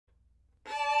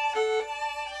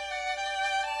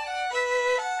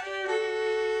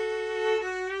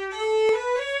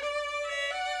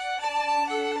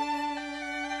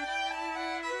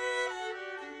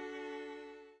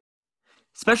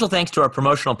Special thanks to our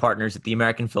promotional partners at the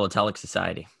American Philatelic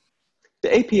Society. The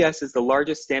APS is the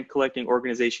largest stamp collecting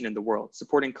organization in the world,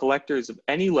 supporting collectors of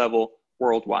any level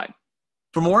worldwide.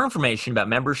 For more information about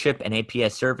membership and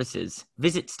APS services,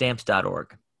 visit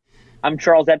stamps.org. I'm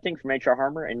Charles Epting from H.R.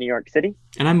 Harmer in New York City.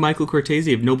 And I'm Michael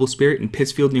Cortese of NobleSpirit in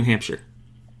Pittsfield, New Hampshire.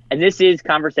 And this is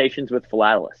Conversations with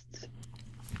Philatelists.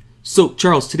 So,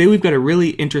 Charles, today we've got a really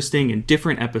interesting and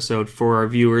different episode for our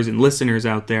viewers and listeners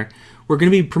out there. We're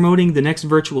going to be promoting the next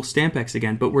Virtual Stampex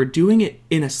again, but we're doing it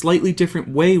in a slightly different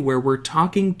way where we're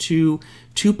talking to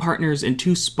two partners and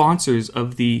two sponsors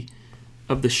of the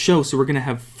show. So we're going to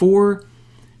have 4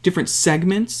 different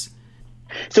segments.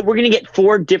 So we're going to get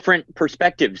 4 different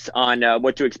perspectives on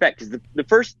what to expect. Because the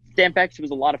first Stampex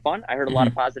was a lot of fun. I heard a lot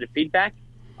of positive feedback.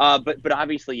 But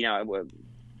obviously, you know,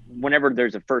 whenever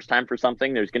there's a first time for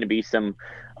something, there's going to be some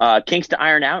kinks to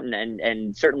iron out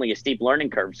and certainly a steep learning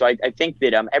curve. So I think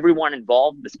that everyone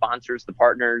involved, the sponsors, the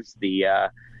partners,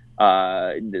 the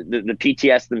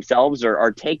PTS themselves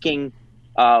are taking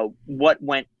what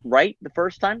went right the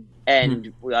first time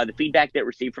and the feedback that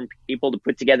received from people to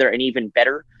put together an even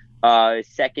better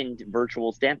second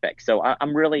Virtual Stampex. So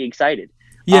I'm really excited.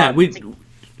 Yeah,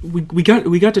 we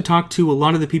got to talk to a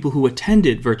lot of the people who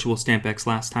attended Virtual Stampex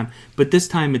last time, but this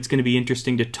time it's going to be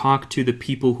interesting to talk to the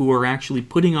people who are actually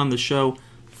putting on the show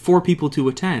for people to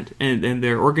attend, and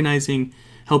they're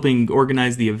helping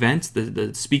organize the events,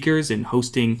 the speakers, and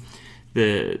hosting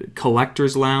the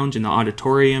collectors lounge and the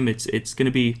auditorium. It's going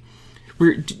to be.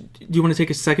 Do you want to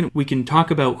take a second? We can talk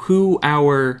about who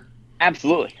our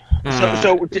absolutely.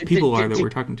 People are that we're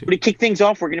talking to. To kick things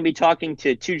off, we're going to be talking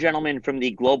to 2 gentlemen from the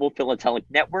Global Philatelic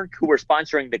Network who are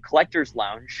sponsoring the Collectors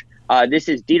Lounge. This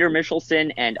is Dieter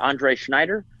Michelson and Andre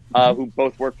Schneider, who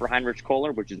both work for Heinrich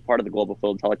Koehler, which is part of the Global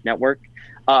Philatelic Network.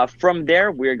 From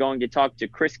there, we're going to talk to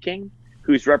Chris King,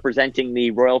 who's representing the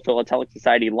Royal Philatelic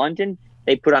Society London.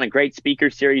 They put on a great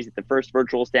speaker series at the first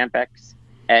Virtual Stampex,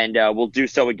 and we'll do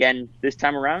so again this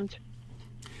time around.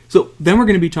 So then we're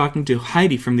going to be talking to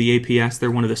Heidi from the APS. They're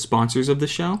one of the sponsors of the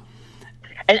show.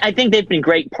 And I think they've been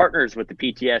great partners with the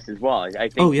PTS as well. I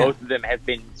think both of them have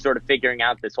been sort of figuring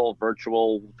out this whole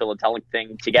virtual philatelic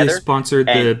thing together. They sponsored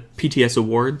the PTS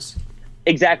Awards.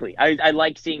 Exactly. I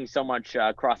like seeing so much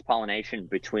cross-pollination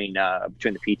between the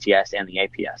PTS and the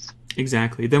APS.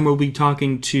 Exactly. Then we'll be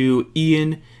talking to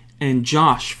Ian and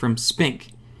Josh from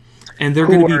Spink. And they're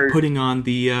going to be putting on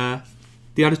the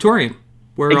auditorium.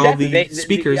 Where all the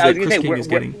speakers that Chris King is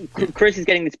getting. Chris is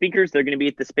getting the speakers. They're going to be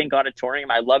at the Spink Auditorium.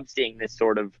 I love seeing this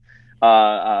sort of,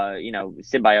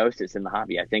 symbiosis in the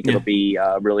hobby. I think it'll be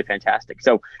really fantastic.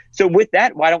 So with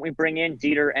that, why don't we bring in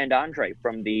Dieter and Andre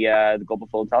from the Global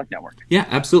Philatelic Network? Yeah,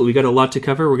 absolutely. We got a lot to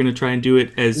cover. We're going to try and do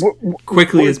it as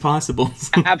quickly as possible.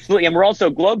 Absolutely, and we're also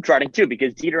globetrotting too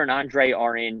because Dieter and Andre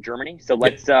are in Germany. So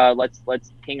let's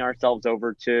ping ourselves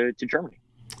over to Germany.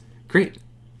 Great,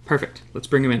 perfect. Let's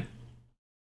bring him in.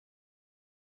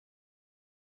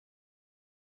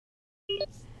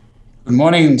 Good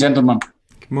morning, gentlemen.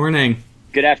 Good morning.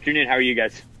 Good afternoon. How are you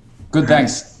guys? Good,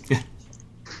 thanks.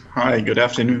 Hi, good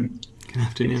afternoon. Good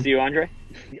afternoon. Good to see you, Andre.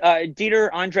 Dieter,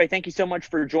 Andre, thank you so much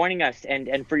for joining us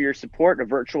and for your support of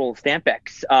Virtual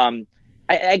Stampex.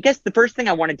 I guess the first thing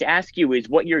I wanted to ask you is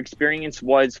what your experience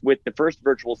was with the first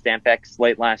Virtual Stampex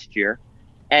late last year,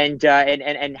 and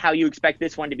how you expect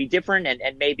this one to be different,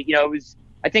 and maybe, you know,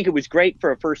 I think it was great for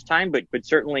a first time, but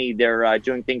certainly they're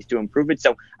doing things to improve it.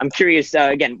 So I'm curious,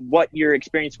 again, what your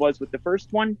experience was with the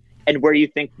first one and where you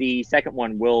think the second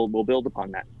one will build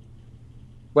upon that.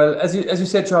 Well, as you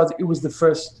said, Charles, it was the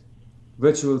first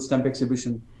virtual stamp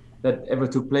exhibition that ever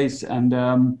took place. And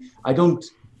I don't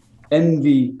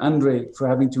envy Andre for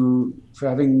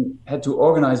having had to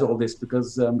organize all this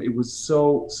because it was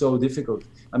so difficult.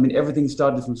 I mean, everything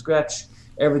started from scratch.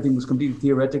 Everything was completely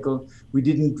theoretical. We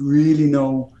didn't really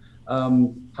know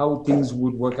how things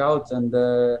would work out. And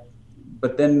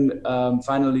but then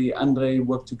finally, Andre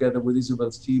worked together with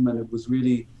Isabel's team, and it was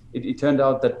really, it turned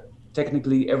out that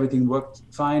technically everything worked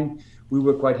fine. We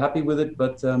were quite happy with it.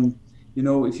 But, you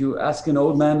know, if you ask an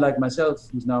old man like myself,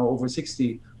 who's now over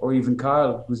 60, or even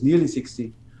Carl, who's nearly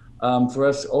 60, for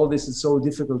us, all this is so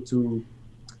difficult to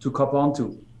cop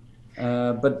onto.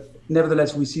 But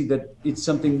nevertheless, we see that it's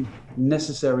something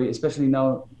necessary, especially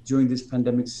now during this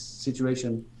pandemic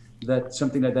situation, that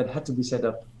something like that had to be set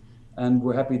up. And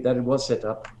we're happy that it was set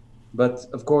up. But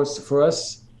of course, for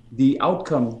us, the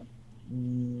outcome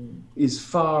is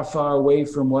far, far away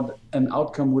from what an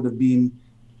outcome would have been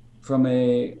from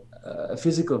a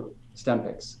physical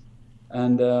Stampex.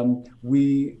 And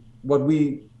what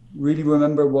we really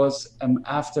remember was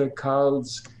after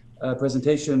Carl's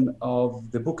presentation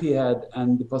of the book he had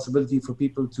and the possibility for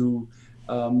people to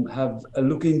have a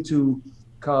look into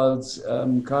Carl's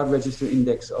card register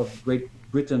index of Great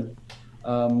Britain,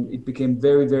 it became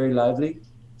very, very lively.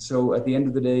 So at the end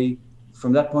of the day,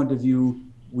 from that point of view,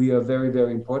 we are very,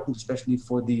 very important, especially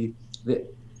for the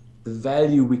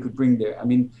value we could bring there. I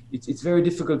mean, it's very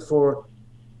difficult for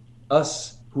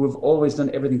us who have always done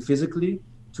everything physically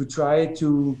to try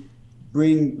to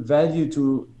bring value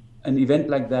to an event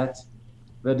like that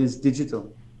is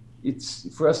digital.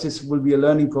 It's for us, this will be a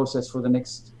learning process for the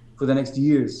next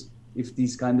years if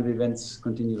these kind of events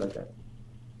continue like that.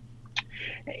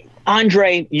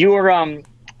 Andre,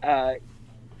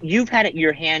 you've had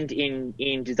your hand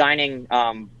in designing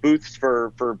booths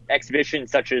for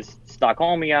exhibitions such as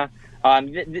Stockholmia.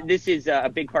 This is a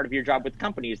big part of your job with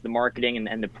companies, the marketing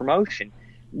and the promotion.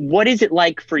 What is it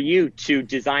like for you to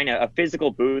design a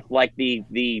physical booth like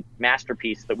the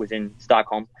masterpiece that was in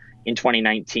Stockholm in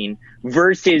 2019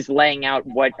 versus laying out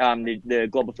what the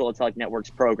Global Philatelic Network's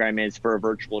program is for a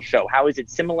virtual show? How is it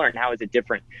similar and how is it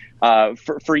different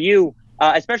for you,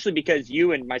 especially because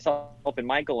you and myself and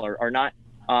Michael are not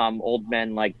old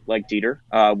men like Dieter.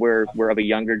 We're of a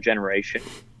younger generation.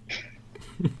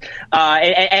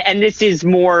 And this is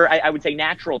more, I would say,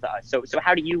 natural to us. So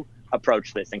how do you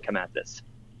approach this and come at this?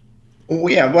 Oh,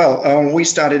 yeah, well, we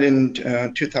started in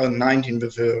 2019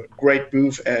 with a great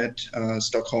booth at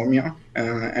Stockholmia,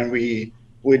 and we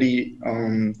really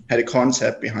had a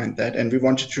concept behind that, and we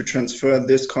wanted to transfer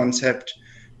this concept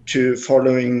to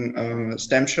following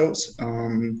stamp shows,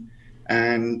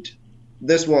 and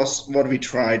this was what we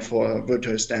tried for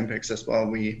Virtual Stampex as well.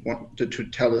 We wanted to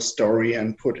tell a story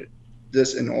and put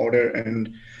this in order,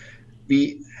 and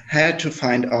we had to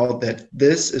find out that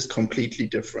this is completely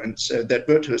different. So that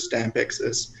Virtual Stampex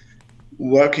is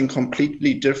working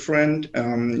completely different.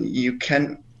 You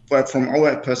can, well, from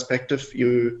our perspective,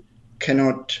 you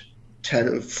cannot tell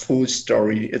a full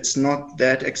story. It's not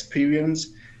that experience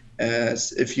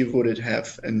as if you would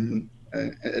have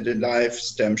at a live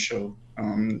stamp show.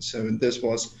 So this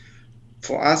was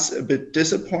for us a bit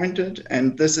disappointed,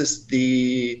 and this is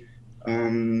the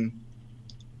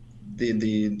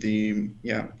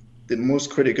most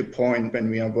critical point when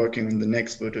we are working on the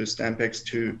next Virtual Stampex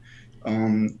to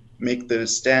make the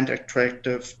stand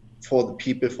attractive for the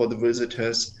people, for the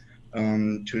visitors,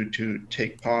 to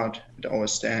take part at our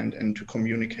stand and to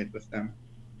communicate with them.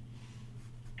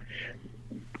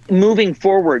 Moving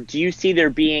forward, do you see there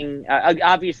being,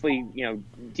 obviously, you know,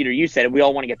 Dieter, you said it, we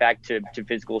all want to get back to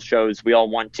physical shows. We all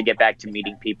want to get back to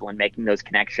meeting people and making those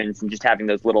connections and just having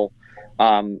those little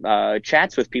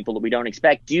chats with people that we don't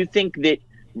expect. Do you think that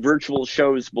virtual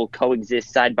shows will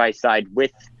coexist side by side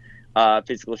with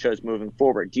physical shows moving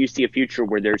forward? Do you see a future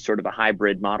where there's sort of a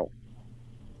hybrid model?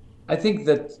 I think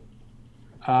that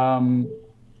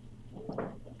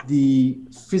the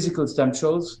physical stamp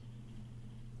shows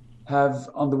have,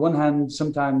 on the one hand,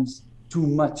 sometimes too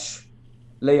much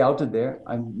layouted there.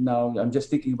 I'm just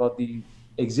thinking about the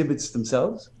exhibits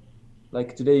themselves.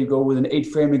 Like today, you go with an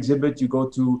 8-frame exhibit, you go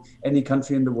to any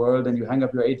country in the world and you hang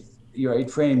up your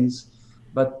eight frames,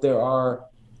 but there are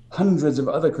hundreds of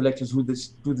other collectors who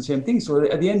do the same thing. So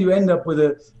at the end, you end up with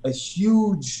a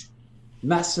huge,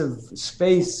 massive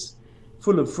space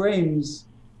full of frames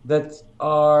that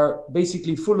are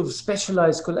basically full of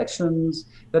specialized collections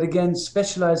that, again,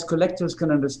 specialized collectors can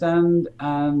understand,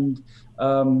 and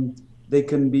they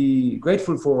can be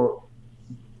grateful for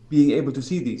being able to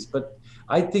see these. But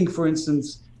I think, for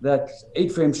instance, that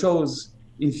 8-frame shows,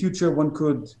 in future, one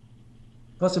could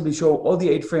possibly show all the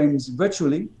 8 frames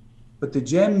virtually, but the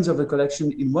gems of the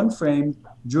collection in 1 frame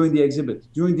during the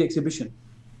exhibition,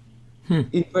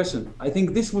 in person. I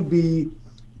think this would be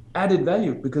added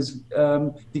value, because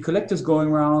the collectors going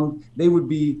around, they would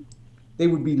be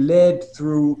led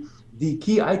through the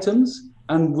key items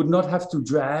and would not have to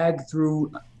drag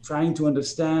through trying to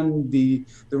understand the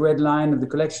red line of the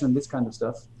collection and this kind of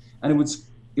stuff. And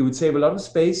it would save a lot of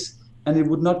space, and it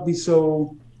would not be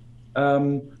so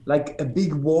like a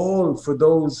big wall for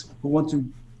those who want to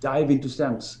dive into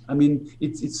stamps. I mean,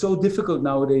 it's so difficult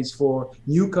nowadays for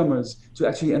newcomers to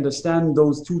actually understand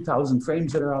those 2,000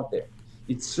 frames that are out there.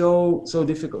 It's so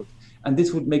difficult, and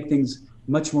this would make things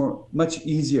much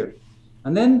easier.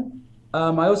 And then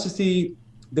I also see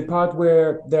the part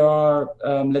where there are,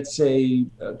 let's say,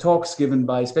 talks given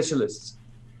by specialists.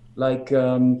 Like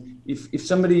if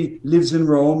somebody lives in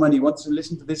Rome and he wants to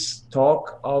listen to this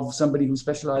talk of somebody who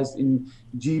specialized in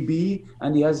GB,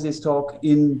 and he has this talk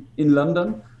in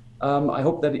London, I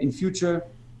hope that in future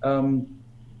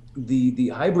the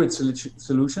hybrid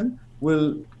solution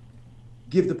will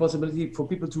give the possibility for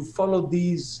people to follow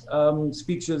these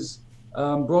speeches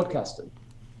broadcasted.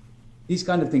 These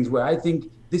kind of things, where I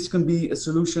think this can be a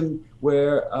solution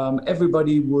where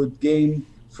everybody would gain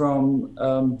from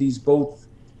these both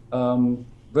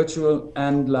virtual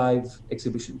and live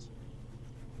exhibitions.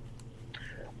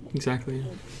 Exactly.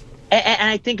 And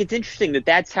I think it's interesting that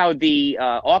that's how the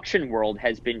auction world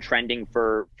has been trending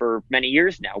for many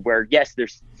years now, where, yes,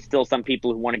 there's still some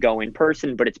people who want to go in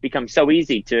person, but it's become so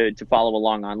easy to follow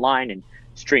along online and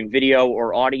stream video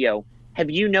or audio. Have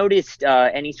you noticed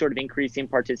any sort of increase in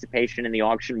participation in the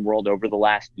auction world over the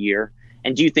last year?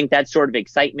 And do you think that sort of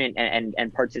excitement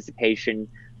and participation,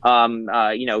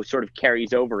 sort of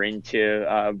carries over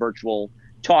into virtual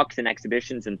talks and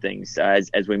exhibitions and things as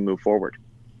we move forward?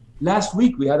 Last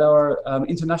week, we had our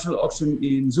international auction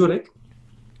in Zurich.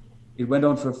 It went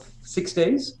on for 6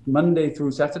 days, Monday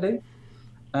through Saturday,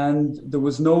 and there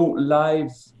was no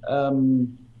live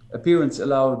appearance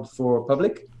allowed for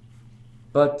public,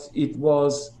 but it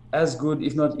was as good,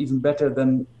 if not even better,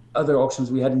 than other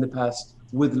auctions we had in the past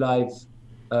with live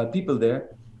people there.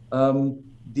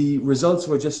 The results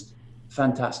were just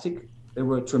fantastic. They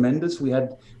were tremendous. We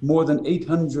had more than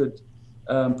 800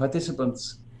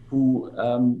 participants who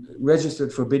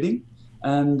registered for bidding,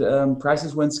 and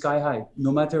prices went sky high.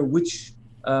 No matter which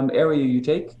area you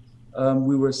take,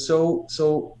 we were so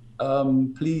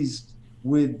pleased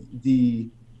with the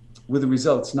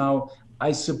results. Now,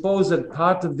 I suppose that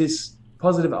part of this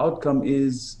positive outcome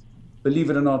is, believe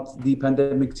it or not, the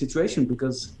pandemic situation,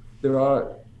 because there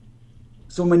are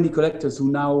so many collectors who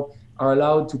now are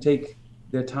allowed to take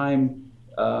their time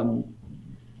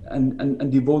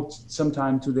and devote some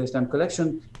time to their stamp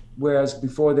collection, whereas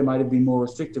before they might have been more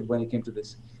restrictive when it came to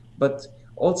this. But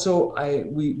also,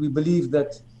 we believe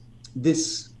that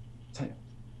this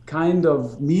kind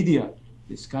of media,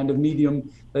 this kind of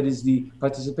medium that is the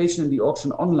participation in the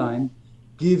auction online,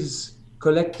 gives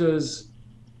collectors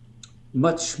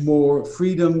much more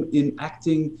freedom in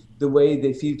acting the way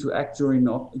they feel to act during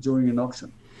an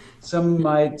auction. Some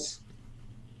might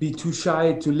be too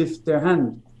shy to lift their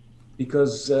hand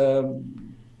because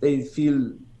they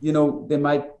feel, they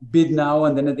might bid now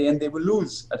and then at the end they will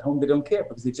lose. At home they don't care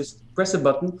because they just press a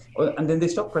button and then they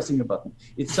stop pressing a button.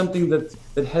 It's something that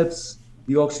helps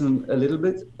the auction a little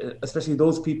bit, especially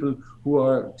those people who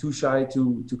are too shy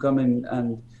to come in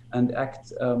and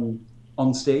act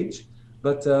on stage.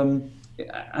 But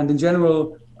and in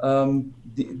general,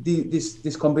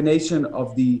 this combination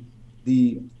of the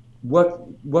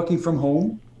working from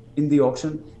home in the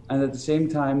auction, and at the same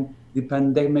time the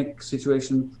pandemic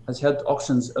situation has helped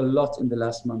auctions a lot in the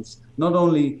last months. Not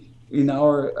only in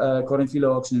our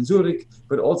Philo auction in Zurich,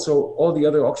 but also all the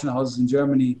other auction houses in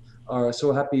Germany are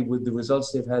so happy with the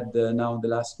results they've had now in the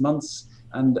last months,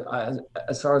 and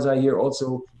as far as I hear,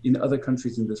 also in other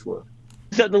countries in this world.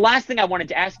 So the last thing I wanted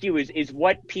to ask you is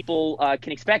what people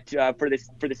can expect for this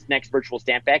next Virtual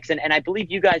Stampex, and I believe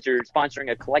you guys are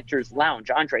sponsoring a collector's lounge.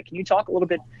 Andre, can you talk a little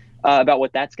bit about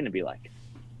what that's going to be like?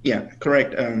 Yeah,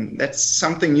 correct. That's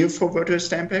something new for Virtual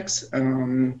Stampex.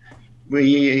 Or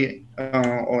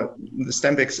the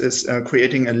Stampex is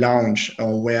creating a lounge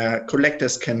where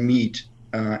collectors can meet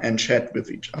and chat with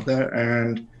each other,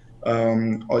 and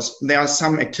also, there are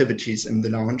some activities in the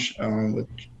lounge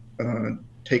which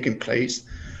taking place.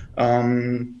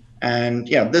 And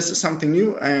yeah, this is something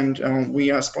new, and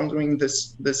we are sponsoring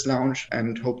this lounge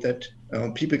and hope that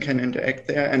people can interact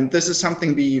there. And this is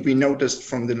something we noticed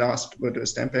from the last Virtual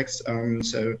Stampex.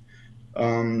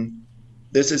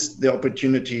 This is the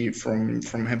opportunity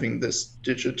from having this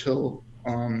digital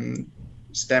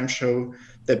stamp show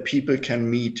that people can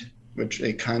meet, which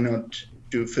they cannot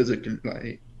do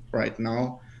physically right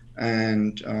now.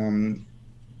 And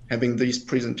having these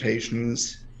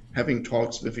presentations, having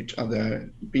talks with each other,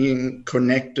 being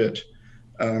connected.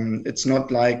 It's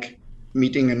not like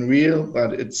meeting in real,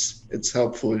 but it's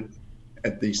helpful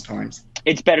at these times.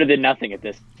 It's better than nothing at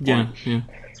this point. Yeah.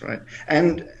 That's right.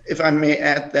 And if I may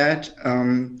add that,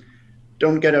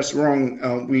 don't get us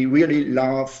wrong, we really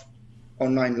love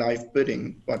online live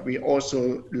bidding, but we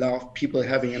also love people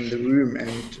having in the room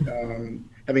and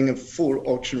having a full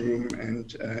auction room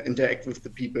and interact with the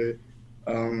people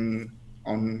on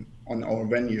our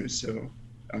venue. So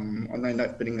online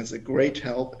live bidding is a great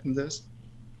help in this.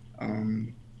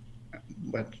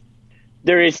 But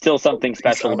there is still something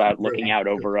special about looking out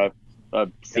over a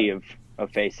sea of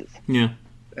faces. Yeah,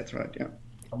 that's right. Yeah,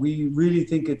 we really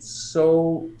think it's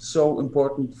so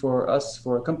important for us,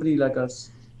 for a company like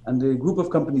us and a group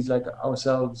of companies like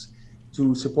ourselves,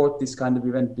 to support this kind of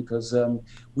event, because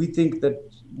we think that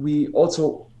we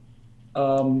also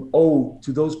owe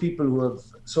to those people who have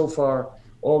so far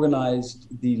organized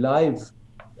the live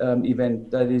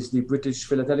event, that is the British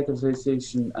Philatelic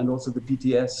Association and also the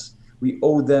PTS. We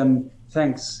owe them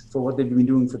thanks for what they've been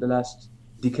doing for the last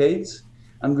decades.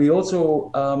 And we also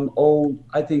owe,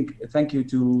 I think, thank you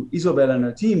to Isabel and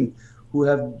her team, who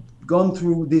have gone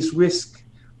through this risk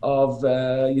of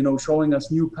showing us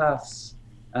new paths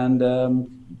and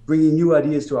bringing new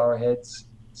ideas to our heads.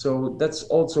 So that's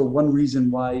also one reason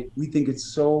why we think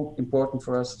it's so important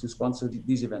for us to sponsor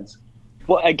these events.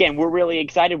 Well, again, we're really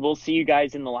excited. We'll see you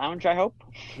guys in the lounge, I hope.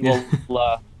 Yeah.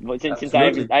 Since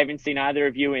I haven't seen either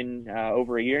of you in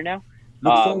over a year now.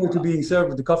 Look forward to being served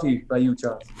with the coffee by you,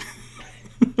 Charles.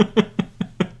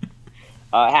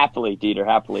 Happily, Dieter,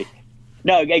 happily.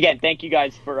 No, again, thank you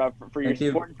guys for your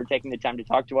support and for taking the time to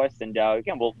talk to us. And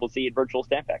again, we'll see you at Virtual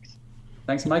Stampex.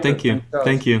 Thanks, Michael. Thank you.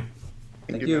 Thank you.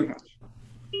 Thank you very much.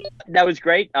 That was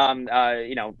great.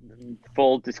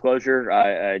 Full disclosure,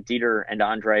 Dieter and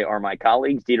Andre are my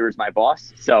colleagues. Dieter is my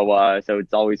boss, so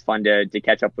it's always fun to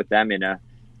catch up with them in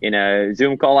a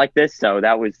Zoom call like this. So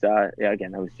that was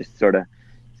again, that was just sort of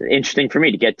interesting for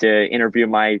me to get to interview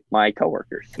my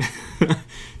coworkers.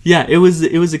 Yeah, it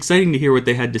was exciting to hear what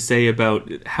they had to say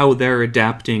about how they're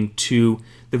adapting to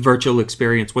the virtual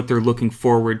experience, what they're looking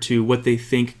forward to, what they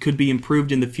think could be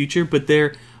improved in the future, but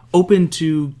they're open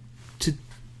to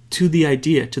the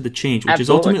idea, to the change, which Absolutely. is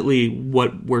ultimately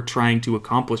what we're trying to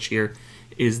accomplish here,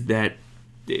 is that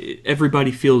everybody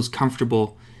feels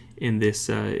comfortable in this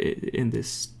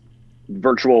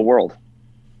virtual world.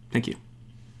 Thank you.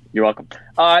 You're welcome.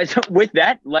 So with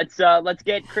that, let's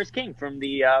get Chris King from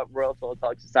the Royal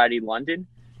Philatelic Society London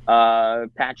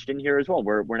patched in here as well.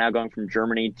 We're now going from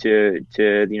Germany to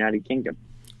the United Kingdom.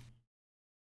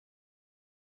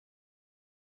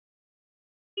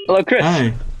 Hello, Chris.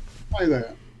 Hi. Hi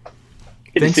there.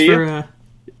 Good Thanks to see for you.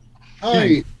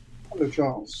 Hi. Hello,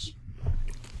 Charles.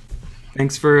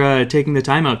 Thanks for taking the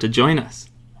time out to join us.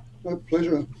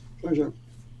 Pleasure.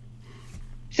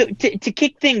 So to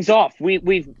kick things off,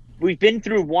 we've been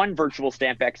through one Virtual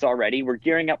Stampex already. We're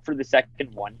gearing up for the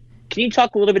second one. Can you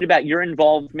talk a little bit about your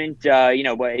involvement,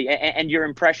 and your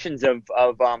impressions of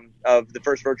the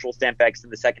first Virtual Stampex in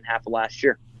the second half of last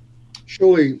year?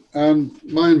 Surely,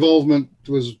 my involvement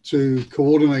was to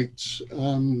coordinate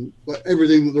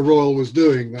everything that the Royal was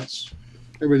doing. That's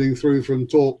everything through from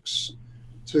talks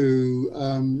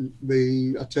to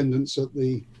the attendance at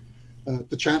the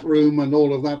chat room and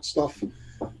all of that stuff.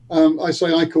 I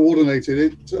say I coordinated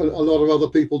it. A lot of other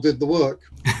people did the work.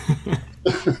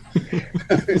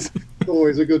 It's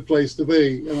always a good place to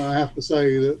be. And I have to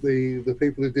say that the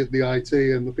people who did the IT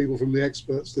and the people from the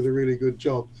experts did a really good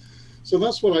job. So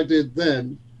that's what I did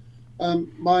then.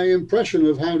 My impression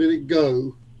of how did it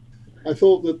go, I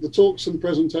thought that the talks and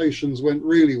presentations went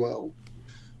really well.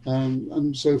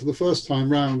 And so for the first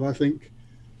time round, I think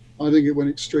it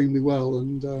went extremely well.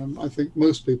 And I think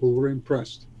most people were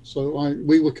impressed. So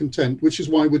we were content, which is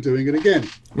why we're doing it again.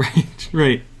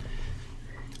 Right.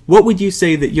 What would you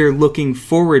say that you're looking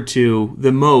forward to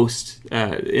the most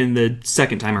in the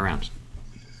second time around?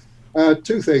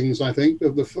 Two things, I think.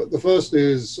 The first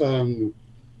is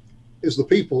the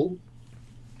people.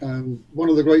 One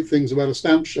of the great things about a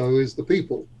stamp show is the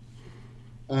people.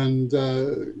 And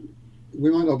we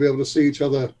might not be able to see each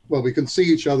other. Well, we can see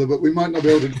each other, but we might not be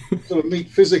able to sort of meet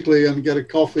physically and get a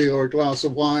coffee or a glass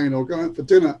of wine or go out for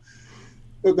dinner.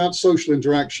 But that social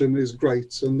interaction is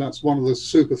great. And that's one of the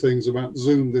super things about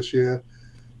Zoom this year,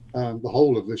 the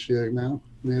whole of this year now,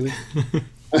 nearly.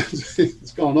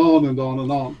 It's gone on and on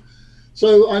and on.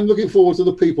 So I'm looking forward to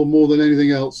the people more than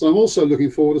anything else. I'm also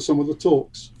looking forward to some of the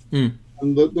talks. And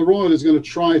the Royal is going to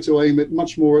try to aim it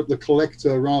much more at the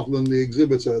collector rather than the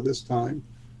exhibitor this time.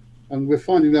 And we're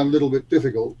finding that a little bit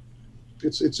difficult.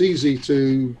 It's easy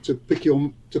to pick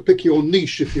your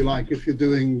niche, if you like, if you're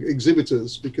doing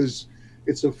exhibitors, because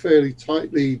it's a fairly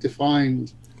tightly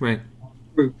defined group.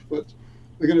 But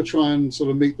we're going to try and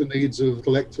sort of meet the needs of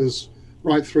collectors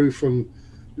right through from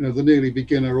the nearly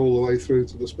beginner all the way through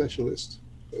to the specialist.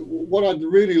 What I'd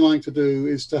really like to do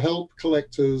is to help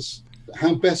collectors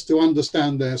how best to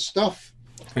understand their stuff.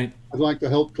 I'd like to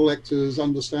help collectors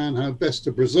understand how best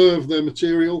to preserve their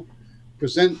material,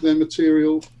 present their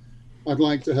material. I'd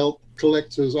like to help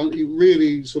collectors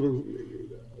really sort of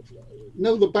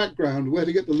know the background, where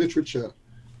to get the literature.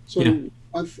 So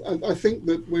I think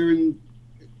that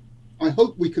I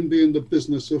hope we can be in the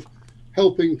business of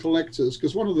helping collectors,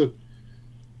 because one of the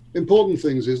important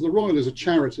things is the Royal is a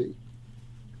charity,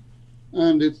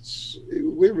 and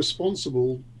we're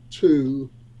responsible to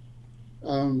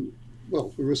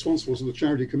we're responsible to the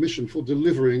Charity Commission for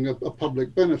delivering a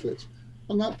public benefit.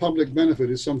 And that public benefit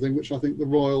is something which I think the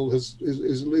Royal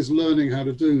is learning how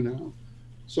to do now.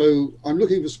 So I'm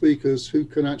looking for speakers who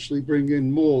can actually bring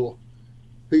in more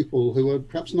people who are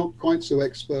perhaps not quite so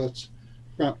expert,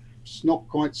 perhaps not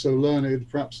quite so learned,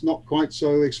 perhaps not quite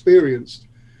so experienced.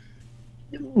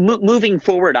 Moving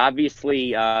forward,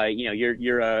 obviously,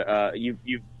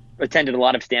 you've attended a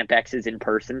lot of Stampexes in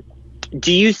person.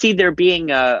 Do you see there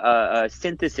being a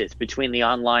synthesis between the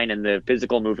online and the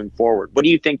physical moving forward? What do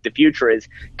you think the future is?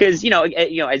 Because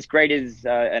as great as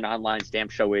an online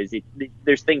stamp show is,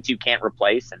 there's things you can't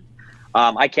replace, and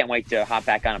I can't wait to hop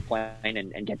back on a plane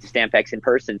and get to Stampex in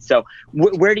person. So,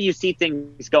 where do you see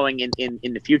things going in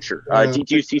the future? Do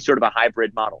you see sort of a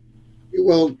hybrid model?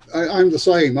 Well, I'm the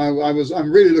same.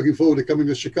 I'm really looking forward to coming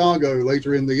to Chicago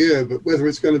later in the year, but whether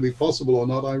it's going to be possible or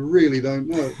not, I really don't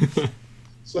know.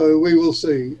 So we will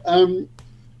see.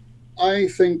 I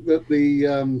think that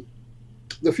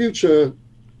the future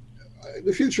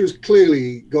has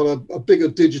clearly got a bigger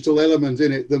digital element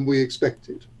in it than we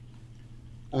expected.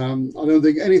 I don't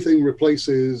think anything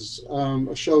replaces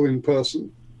a show in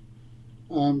person,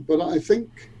 but I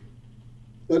think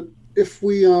that if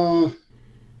we are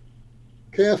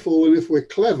careful and if we're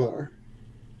clever,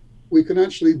 we can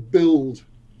actually build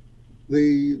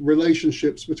the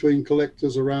relationships between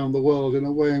collectors around the world in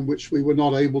a way in which we were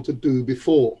not able to do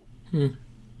before. And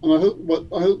I hope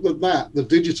that the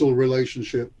digital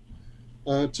relationship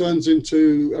turns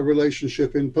into a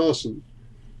relationship in person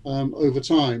over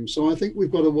time. So I think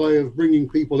we've got a way of bringing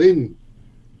people in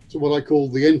to what I call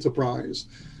the enterprise,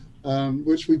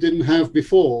 which we didn't have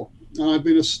before. And I've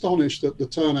been astonished at the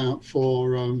turnout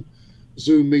for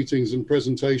Zoom meetings and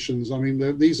presentations. I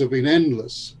mean, these have been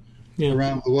endless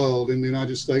around the world. In the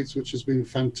United States, which has been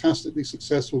fantastically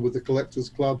successful with the Collectors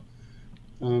Club,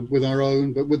 with our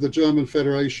own, but with the German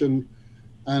Federation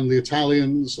and the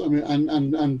Italians, I mean,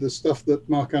 and the stuff that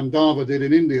Mark Andava did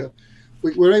in India,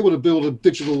 we're able to build a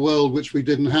digital world which we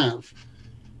didn't have.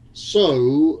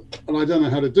 So, and I don't know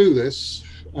how to do this,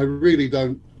 I really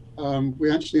don't.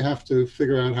 We actually have to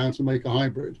figure out how to make a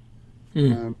hybrid.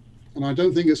 And I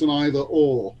don't think it's an either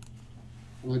or.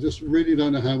 And I just really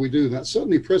don't know how we do that.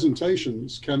 Certainly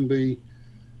presentations can be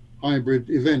hybrid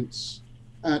events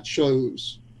at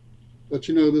shows. But,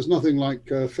 there's nothing like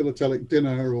philatelic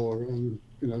dinner or,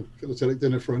 philatelic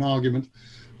dinner for an argument.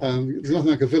 There's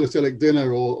nothing like a philatelic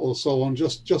dinner or so on,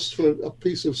 just for a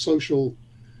piece of social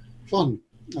fun.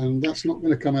 And that's not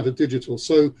going to come out of digital.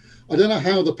 So I don't know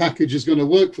how the package is going to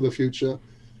work for the future,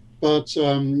 but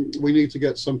we need to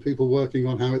get some people working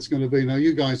on how it's going to be. Now,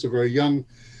 you guys are very young,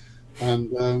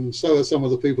 and so are some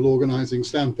of the people organizing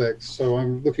Stampex. So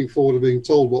I'm looking forward to being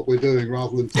told what we're doing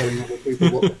rather than telling other people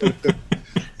what we're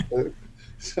doing.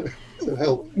 So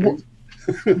help.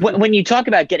 When you talk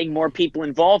about getting more people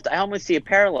involved, I almost see a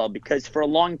parallel, because for a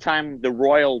long time, the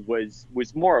Royal was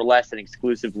more or less an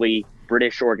exclusively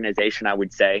British organization, I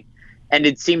would say. And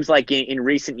it seems like in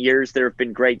recent years, there have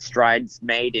been great strides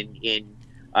made in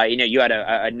you had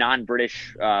a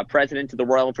non-British president of the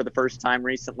Royal for the first time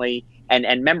recently,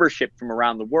 and membership from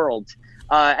around the world.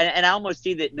 And I almost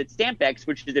see that Stampex,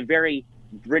 which is a very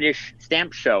British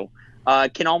stamp show,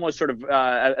 can almost sort of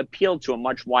appeal to a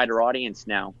much wider audience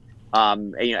now,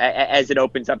 as it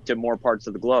opens up to more parts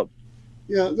of the globe.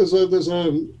 Yeah, there's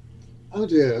a oh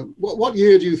dear, what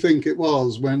year do you think it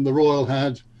was when the Royal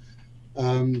had,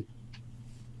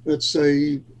 let's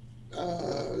say,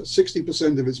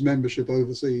 60% of its membership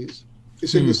overseas?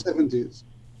 It's in the 70s.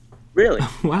 Really?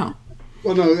 Wow.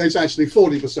 Well, no, it's actually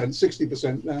 40%,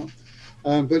 60% now.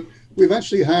 But we've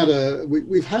actually had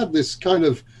we've had this kind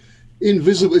of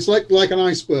invisible, it's like an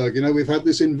iceberg, we've had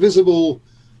this invisible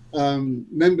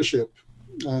membership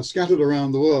scattered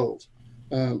around the world,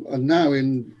 and now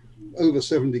in over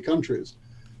 70 countries.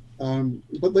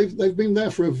 But they've been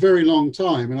there for a very long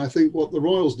time, and I think what the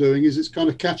Royal's doing is it's kind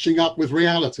of catching up with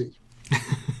reality.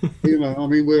 I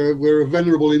mean, we're a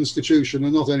venerable institution,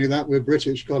 and not only that, we're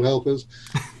British, God help us,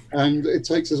 and it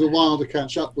takes us a while to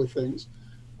catch up with things.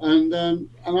 And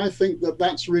I think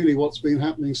that's really what's been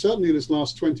happening, certainly in this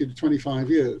last 20 to 25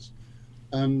 years.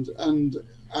 And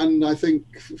I think,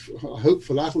 I hope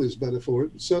Philatelic is better for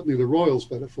it. Certainly the Royal's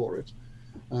better for it.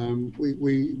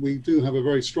 We do have a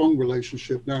very strong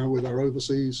relationship now with our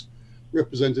overseas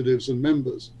representatives and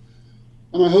members.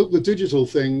 And I hope the digital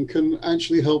thing can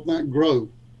actually help that grow.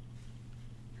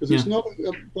 Because it's not,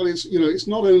 but it's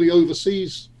not only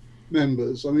overseas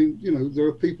members. I mean, there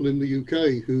are people in the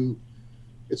UK who,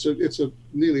 it's a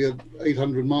nearly a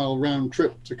 800-mile round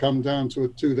trip to come down to a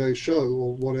 2-day show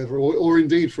or whatever, or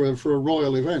indeed for a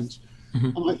Royal event.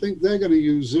 And I think they're going to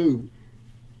use Zoom.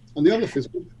 And the other thing is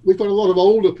we've got a lot of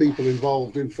older people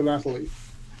involved in philately.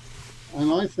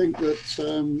 And I think that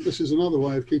this is another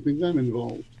way of keeping them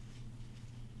involved.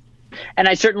 And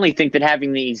I certainly think that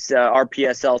having these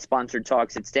RPSL sponsored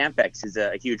talks at Stampex is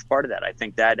a huge part of that. I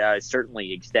think that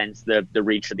certainly extends the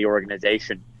reach of the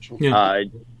organization. Sure.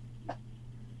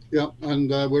 Yeah. And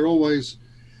we're always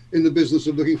in the business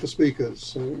of looking for speakers.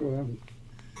 So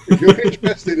if you're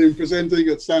interested in presenting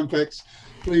at Stampex,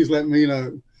 please let me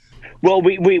know. Well,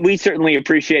 we certainly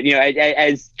appreciate,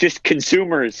 as just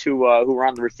consumers who are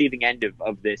on the receiving end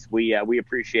of this, we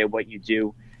appreciate what you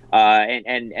do,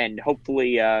 and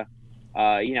hopefully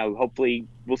hopefully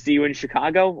we'll see you in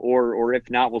Chicago, or if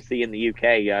not, we'll see you in the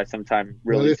UK sometime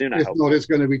really soon. I hope. If not, it's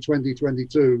going to be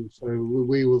 2022. So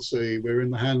we will see. We're in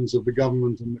the hands of the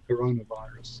government and the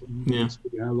coronavirus. And we'll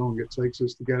see how long it takes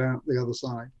us to get out the other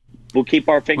side. We'll keep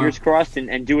our fingers crossed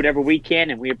and do whatever we can,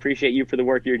 and we appreciate you for the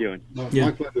work you're doing.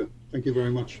 My pleasure. Thank you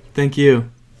very much. Thank you.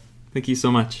 Thank you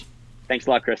so much. Thanks a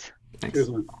lot, Chris. Thanks. Cheers,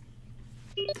 man.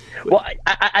 Well,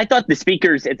 I thought the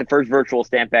speakers at the first Virtual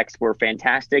Stampex were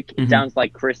fantastic. It sounds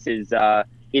like Chris is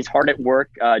hard at work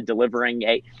delivering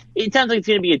it sounds like it's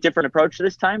going to be a different approach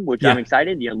this time, which I'm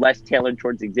excited, less tailored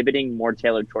towards exhibiting, more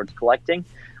tailored towards collecting.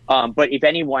 But if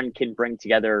anyone can bring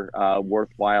together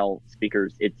worthwhile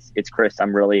speakers, it's Chris.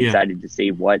 I'm really excited to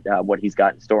see what he's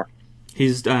got in store.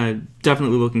 He's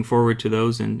definitely looking forward to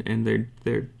those, and they're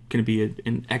going to be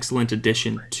an excellent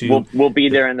addition to. We'll be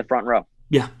there in the front row.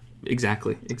 Yeah,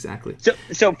 exactly.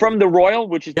 So from the Royal,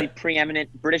 which is the preeminent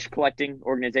British collecting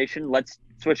organization, let's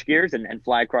switch gears and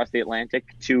fly across the Atlantic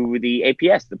to the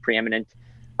APS, the preeminent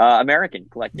American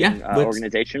collecting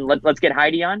organization. Let's get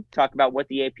Heidi on, talk about what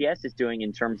the APS is doing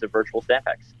in terms of Virtual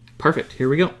Stampex. Perfect. Here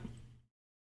we go.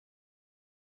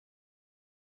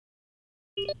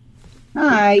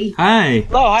 Hi.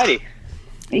 Hello, Heidi.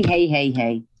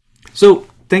 Hey. So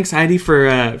thanks, Heidi,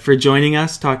 for joining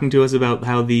us, talking to us about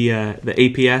how the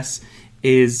APS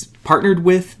is partnered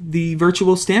with the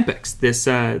Virtual Stampex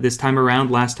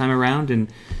last time around,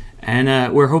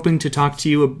 and we're hoping to talk to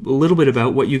you a little bit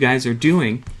about what you guys are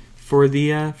doing for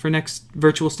next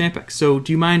Virtual Stampex. So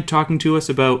do you mind talking to us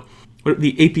about what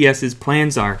the APS's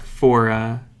plans are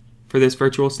for this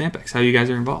Virtual Stampex? How you guys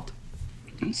are involved?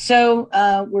 So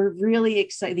we're really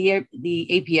excited. The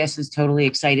APS is totally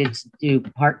excited to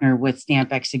partner with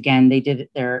Stampex again. They did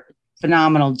their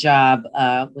phenomenal job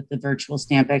with the Virtual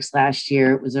Stampex last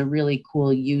year. It was a really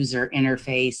cool user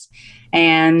interface,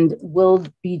 and we'll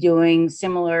be doing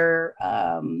similar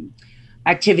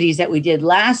activities that we did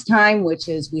last time, which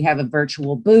is we have a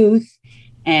virtual booth,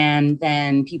 and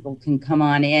then people can come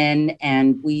on in,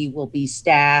 and we will be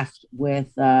staffed with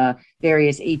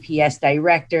various APS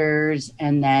directors,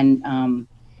 and then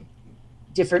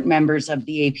different members of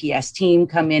the APS team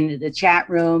come into the chat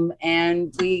room,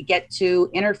 and we get to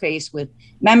interface with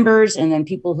members and then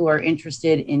people who are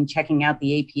interested in checking out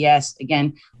the APS.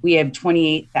 Again, we have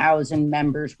 28,000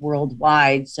 members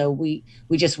worldwide, so we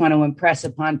just want to impress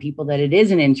upon people that it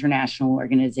is an international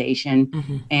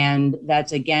organization, and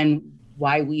that's, again,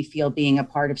 why we feel being a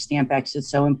part of Stampex is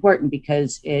so important,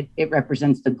 because it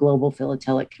represents the global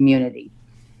philatelic community.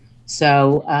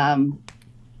 So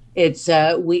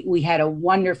we had a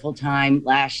wonderful time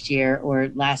last year, or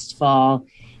last fall.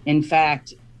 In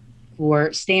fact,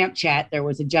 for Stamp Chat, there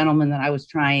was a gentleman that I was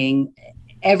trying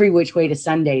every which way to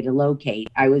Sunday to locate.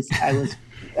 I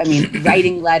mean,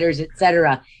 writing letters,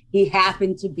 etc. He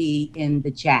happened to be in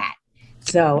the chat,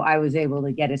 so I was able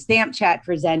to get a Stamp Chat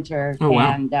presenter. Oh,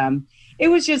 wow. And it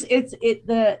was just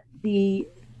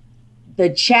the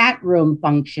chat room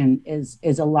function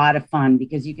is a lot of fun,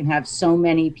 because you can have so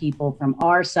many people from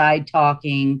our side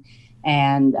talking,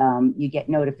 and you get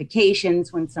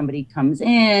notifications when somebody comes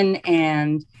in,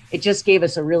 and it just gave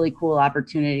us a really cool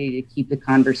opportunity to keep the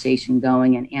conversation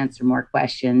going and answer more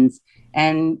questions,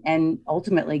 and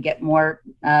ultimately get more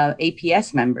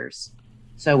APS members.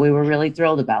 So we were really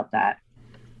thrilled about that.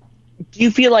 Do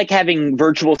you feel like having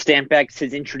Virtual Stampex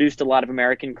has introduced a lot of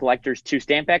American collectors to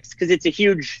Stampex? Because it's a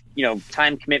huge,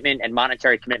 time commitment and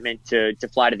monetary commitment to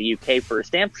fly to the UK for a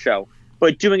stamp show.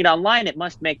 But doing it online, it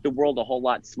must make the world a whole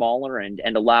lot smaller and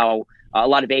allow a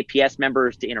lot of APS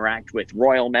members to interact with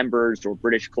Royal members or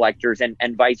British collectors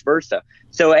and vice versa.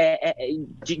 So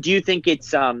do you think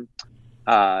it's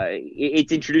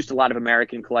introduced a lot of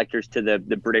American collectors to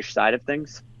the British side of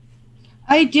things?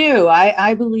 I do.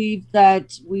 I believe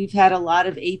that we've had a lot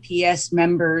of APS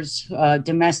members,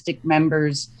 domestic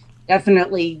members,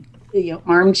 definitely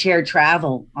armchair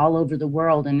travel all over the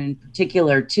world, and in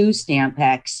particular to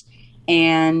Stampex.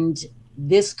 And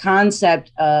this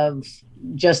concept of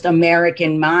just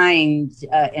American mind,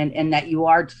 and that you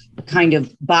are kind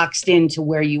of boxed into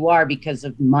where you are because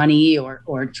of money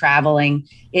or traveling.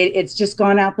 It's just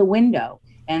gone out the window.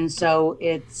 And so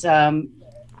it's,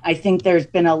 I think there's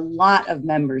been a lot of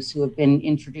members who have been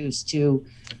introduced to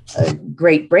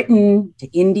Great Britain, to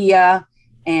India,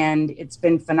 and it's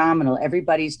been phenomenal.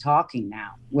 Everybody's talking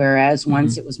now, whereas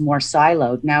once it was more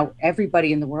siloed. Now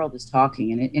everybody in the world is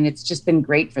talking, and it's just been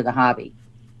great for the hobby.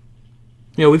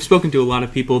 You know, we've spoken to a lot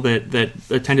of people that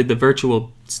attended the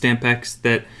virtual Stampex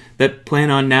that plan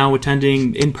on now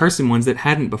attending in-person ones that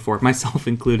hadn't before, myself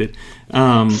included.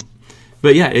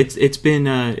 But yeah, it's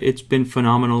been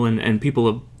phenomenal, and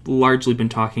people have largely been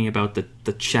talking about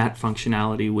the chat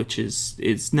functionality, which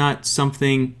is not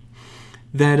something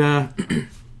that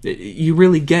you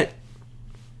really get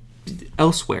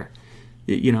elsewhere.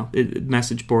 You know,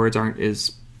 message boards aren't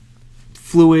as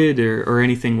fluid or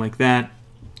anything like that.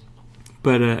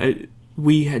 But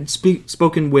we had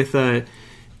spoken with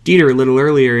Dieter a little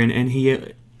earlier, and he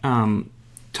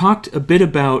talked a bit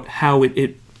about how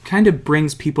it kind of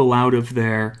brings people out of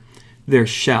their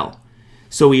shell.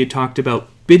 So we had talked about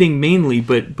bidding mainly,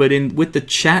 but with the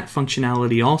chat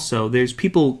functionality also, there's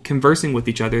people conversing with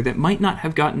each other that might not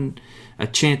have gotten a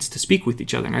chance to speak with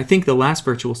each other. And I think the last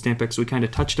Virtual Stampex we kind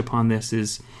of touched upon this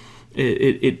is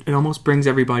it almost brings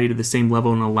everybody to the same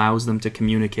level and allows them to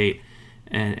communicate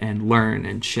and learn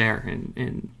and share,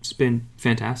 and it's been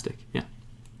fantastic. Yeah,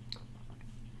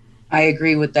 I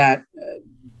agree with that.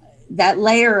 That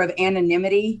layer of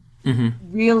anonymity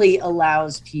really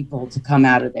allows people to come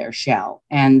out of their shell,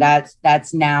 and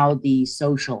that's now the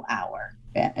social hour.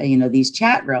 You know, these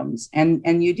chat rooms, and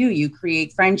you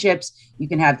create friendships. You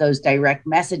can have those direct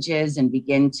messages and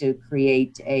begin to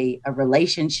create a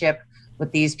relationship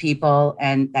with these people,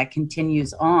 and that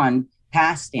continues on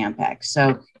past Stampex.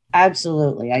 So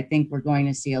absolutely, I think we're going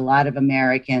to see a lot of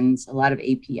Americans, a lot of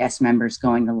APS members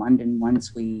going to London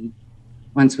once we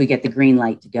get the green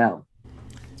light to go.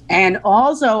 And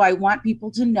also, I want people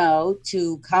to know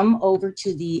to come over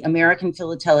to the American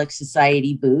Philatelic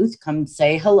Society booth, come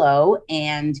say hello,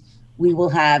 and we will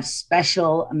have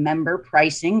special member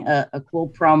pricing, a cool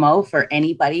promo for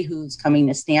anybody who's coming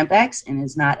to Stampex and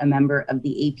is not a member of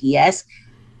the APS.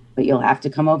 But you'll have to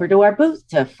come over to our booth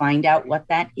to find out what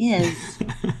that is.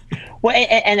 Well,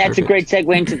 and that's a great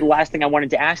segue into the last thing I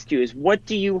wanted to ask you is, what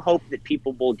do you hope that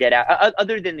people will get out,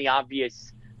 other than the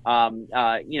obvious,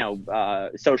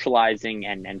 socializing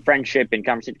and friendship and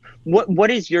conversation?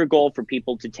 What is your goal for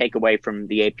people to take away from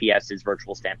the APS's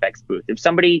Virtual Stampex booth? If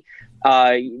somebody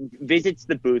visits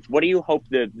the booth, what do you hope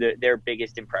their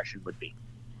biggest impression would be?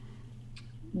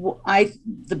 Well,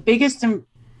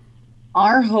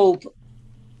 our hope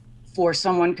for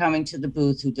someone coming to the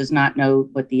booth who does not know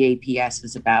what the APS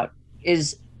is about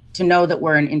is to know that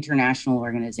we're an international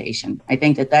organization. I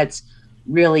think that's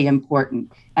really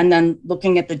important. And then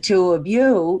looking at the two of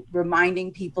you,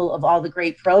 reminding people of all the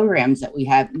great programs that we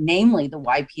have, namely the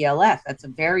YPLF. That's a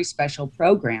very special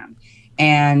program.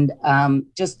 And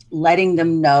just letting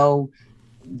them know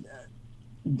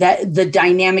that the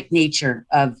dynamic nature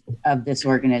of this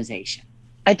organization.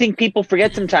 I think people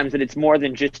forget sometimes that it's more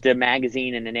than just a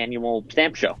magazine and an annual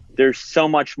stamp show. There's so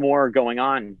much more going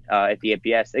on at the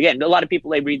APS. Again, a lot of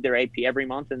people, they read their AP every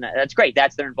month, and that's great.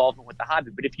 That's their involvement with the hobby.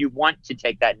 But if you want to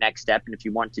take that next step, and if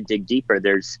you want to dig deeper,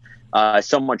 there's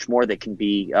so much more that can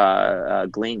be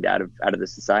gleaned out of the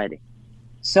society.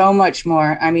 So much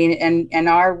more. I mean, and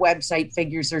our website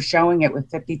figures are showing it with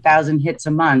 50,000 hits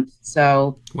a month.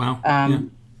 So wow.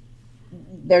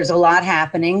 There's a lot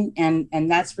happening, and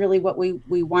that's really what we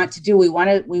want to do. We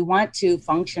want to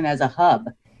function as a hub,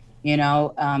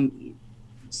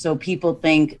 so people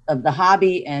think of the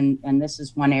hobby, and this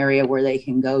is one area where they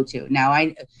can go to. Now,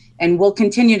 and we'll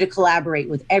continue to collaborate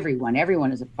with everyone.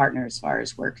 Everyone is a partner as far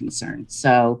as we're concerned.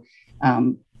 So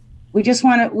we just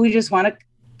want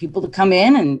people to come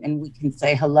in, and we can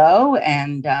say hello,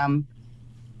 and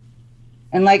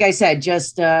like I said,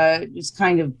 just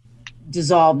kind of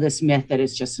dissolve this myth that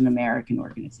it's just an American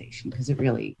organization, because it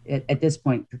really, at this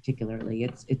point particularly,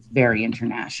 it's very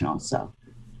international. So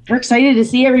we're excited to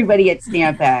see everybody at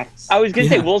Stampex. I was going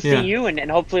to say, we'll see you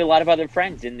and hopefully a lot of other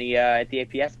friends in the at the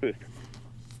APS booth.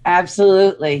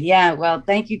 Absolutely. Yeah. Well,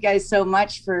 thank you guys so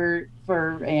much for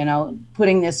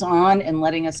putting this on and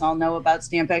letting us all know about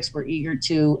Stampex. We're eager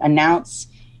to announce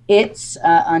its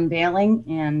unveiling,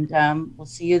 and we'll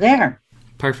see you there.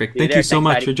 Perfect. Thank you so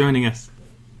much for joining us.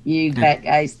 You bet,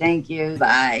 guys. Thank you.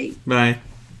 Bye. Bye.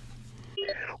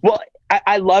 Well,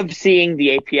 I love seeing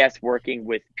the APS working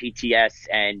with PTS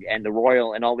and the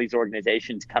Royal and all these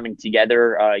organizations coming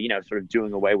together, sort of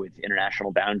doing away with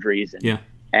international boundaries and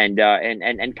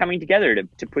and coming together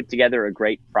to put together a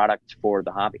great product for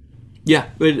the hobby. Yeah,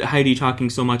 but Heidi talking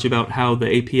so much about how the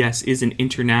APS is an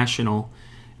international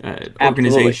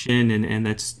organization, and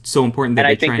that's so important that and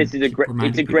I they think try this is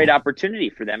it's a great people. opportunity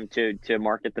for them to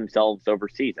market themselves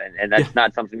overseas, and that's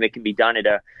not something that can be done at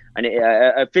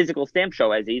a physical stamp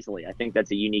show as easily. I think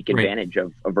that's a unique advantage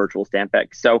of Virtual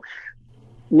Stampex. So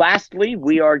lastly,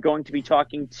 we are going to be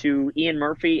talking to Ian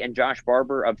Murphy and Josh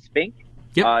Barber of Spink.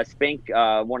 Yep. Spink,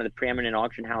 one of the preeminent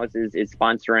auction houses, is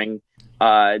sponsoring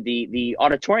the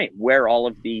auditorium where all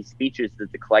of the speeches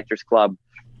that the Collectors Club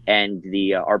and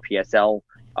the RPSL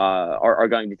are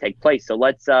going to take place. So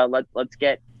let's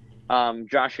get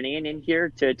Josh and Ian in here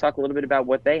to talk a little bit about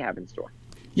what they have in store.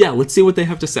 Yeah, let's see what they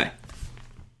have to say.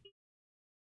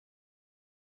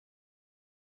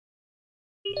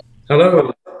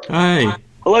 Hello. Hi.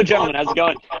 Hello, gentlemen. How's it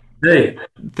going? Hey.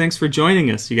 Thanks for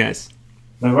joining us, you guys.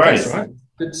 No worries. Right.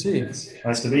 Good to see you.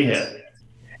 Nice to be here.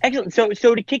 Excellent.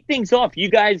 So to kick things off, you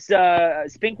guys,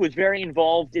 Spink was very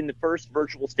involved in the first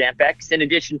Virtual Stampex, in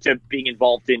addition to being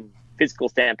involved in physical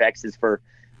Stampexes for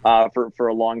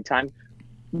a long time.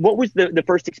 What was the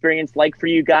first experience like for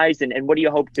you guys, and what do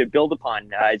you hope to build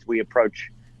upon as we approach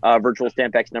Virtual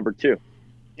Stampex #2?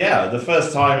 Yeah, the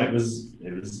first time it was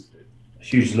a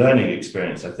huge learning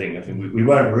experience. I think we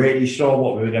weren't really sure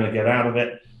what we were going to get out of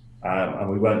it, and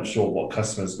we weren't sure what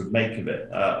customers would make of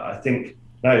it. I think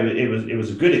it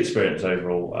was a good experience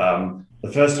overall.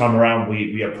 The first time around,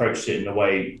 we approached it in a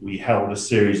way. We held a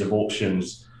series of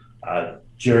auctions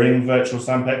during Virtual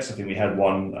Stampex. I think we had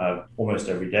one almost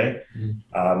every day,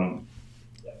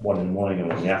 one in the morning and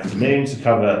one in the afternoon to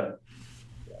cover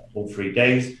all 3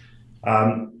 days.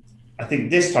 I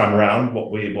think this time around,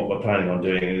 what we're planning on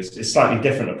doing is a slightly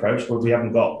different approach, but we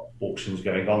haven't got auctions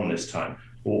going on this time.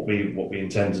 What we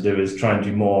intend to do is try and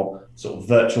do more sort of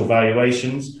virtual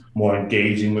valuations, more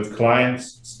engaging with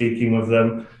clients, speaking with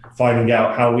them, finding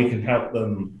out how we can help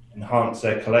them enhance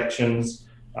their collections,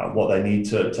 what they need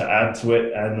to add to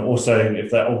it, and also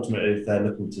if they're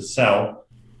looking to sell,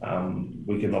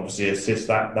 we can obviously assist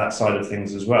that side of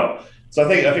things as well. So I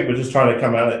think we're just trying to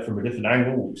come at it from a different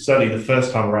angle. Certainly the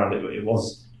first time around, it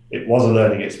was a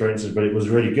learning experience, but it was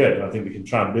really good. And I think we can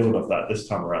try and build off that this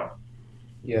time around.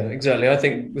 Yeah, exactly. I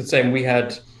think the same. We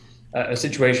had a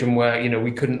situation where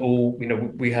we couldn't all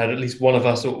we had at least one of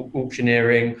us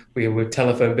auctioneering. We were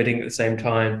telephone bidding at the same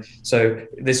time. So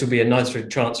this will be a nice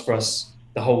chance for us,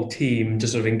 the whole team, to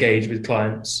sort of engage with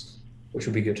clients, which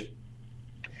will be good.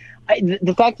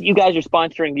 The fact that you guys are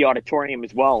sponsoring the auditorium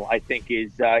as well, I think,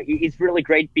 is really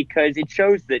great, because it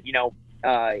shows that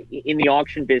in the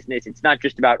auction business, it's not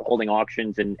just about holding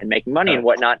auctions and making money and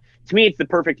whatnot. To me, it's the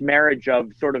perfect marriage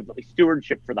of sort of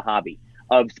stewardship for the hobby,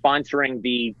 of sponsoring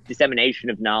the dissemination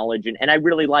of knowledge, and I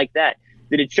really like that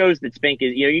it shows that Spink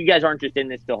is you guys aren't just in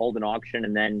this to hold an auction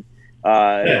and then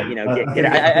can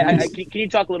you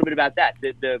talk a little bit about that,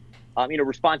 the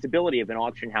responsibility of an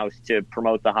auction house to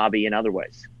promote the hobby in other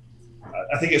ways?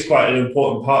 I think it's quite an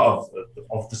important part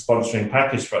of the sponsoring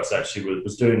package for us, actually,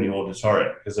 was doing the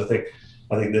auditorium, because I think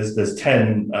there's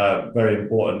 10 very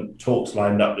important talks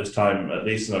lined up this time at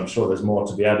least, and I'm sure there's more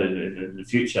to be added in the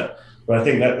future. But I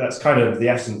think that's kind of the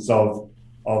essence of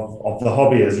the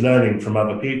hobby, is learning from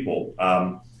other people,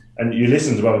 and you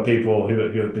listen to other people who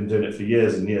have been doing it for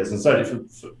years and years, and certainly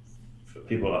for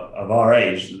people of our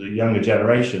age, the younger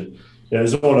generation.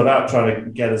 It's all about trying to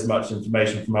get as much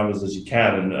information from others as you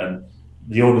can, and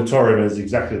the auditorium is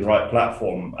exactly the right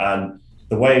platform. And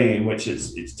the way in which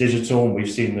it's digital, and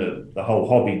we've seen the whole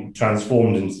hobby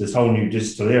transformed into this whole new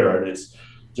digital era, and it's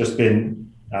just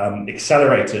been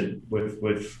accelerated with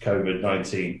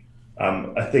COVID-19.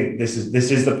 I think this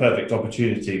is the perfect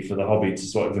opportunity for the hobby to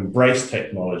sort of embrace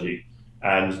technology,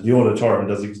 and the auditorium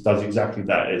does exactly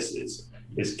that.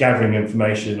 It's gathering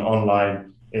information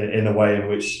online in a way in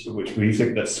which we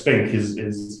think that Spink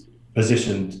is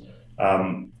positioned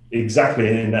exactly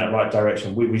in that right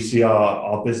direction. We see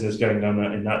our business going down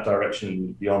in that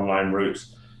direction, the online route,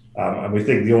 and we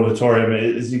think the auditorium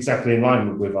is exactly in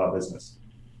line with our business.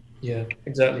 Yeah,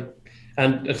 exactly.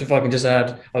 And if I can just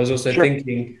add, I was also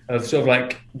thinking of sort of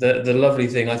like the lovely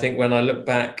thing, I think, when I look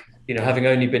back, having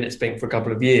only been at Spink for a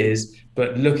couple of years,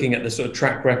 but looking at the sort of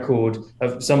track record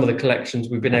of some of the collections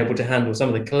we've been able to handle, some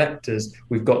of the collectors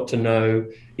we've got to know,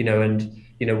 and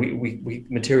we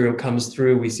material comes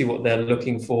through, we see what they're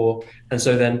looking for, and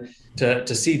so then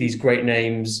to see these great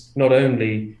names not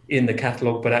only in the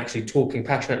catalogue but actually talking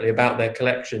passionately about their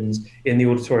collections in the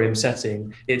auditorium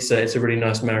setting, it's a really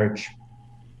nice marriage.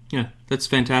 Yeah, that's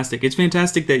fantastic. It's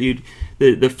fantastic that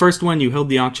the first one you held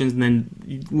the auctions and then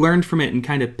you learned from it and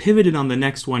kind of pivoted on the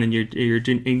next one, and you're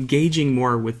engaging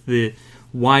more with the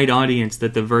wide audience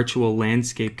that the virtual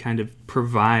landscape kind of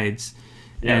provides.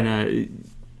 Yeah. And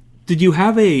did you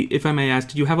have if I may ask,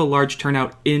 did you have a large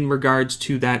turnout in regards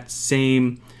to that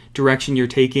same direction you're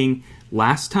taking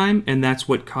last time, and that's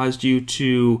what caused you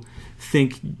to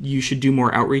think you should do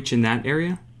more outreach in that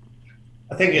area?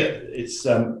 I think it's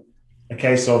a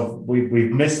case of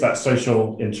we've missed that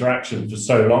social interaction for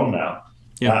so long now.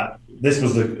 Yeah. This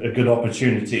was a good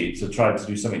opportunity to try to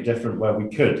do something different where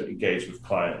we could engage with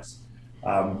clients.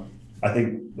 I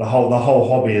think the whole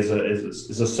hobby is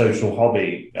a social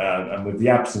hobby, and with the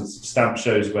absence of stamp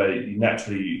shows where you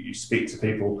naturally you speak to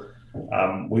people,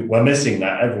 we're missing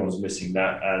that. Everyone's missing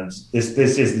that, and this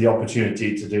is the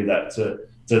opportunity to do that, to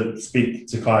speak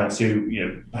to clients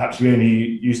who perhaps we only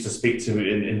used to speak to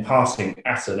in passing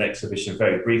at an exhibition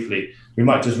very briefly. We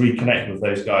might just reconnect with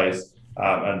those guys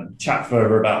and chat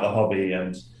further about the hobby,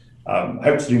 and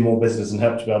hope to do more business and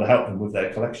hope to be able to help them with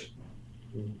their collection.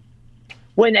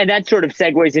 Well, and that sort of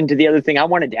segues into the other thing I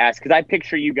wanted to ask, because I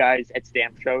picture you guys at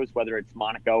stamp shows, whether it's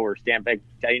Monaco or Stampex,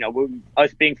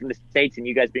 us being from the States and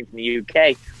you guys being from the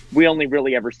UK, we only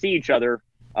really ever see each other,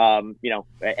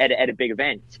 at a big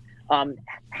event.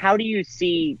 How do you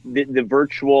see the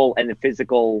virtual and the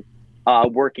physical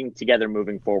working together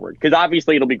moving forward? Because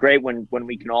obviously it'll be great when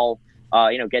we can all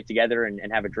get together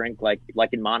and have a drink like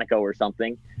in Monaco or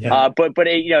something. Yeah. But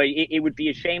it would be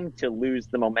a shame to lose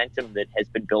the momentum that has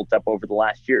been built up over the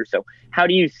last year. So how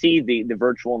do you see the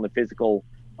virtual and the physical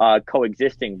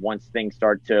coexisting once things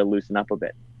start to loosen up a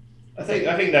bit? I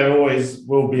think there always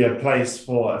will be a place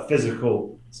for a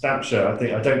physical stamp show.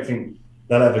 I don't think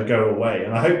they'll ever go away,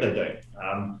 and I hope they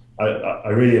don't. I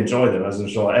really enjoy them, as I'm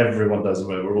sure everyone does, and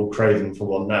we're all craving for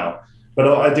one now. But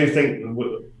I do think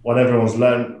what everyone's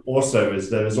learned also is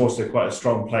there is also quite a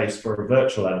strong place for a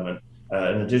virtual element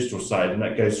in the digital side, and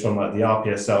that goes from like the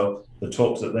RPSL, the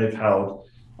talks that they've held,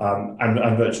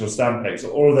 and Virtual Stampex.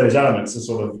 All of those elements are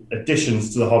sort of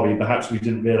additions to the hobby perhaps we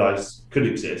didn't realise could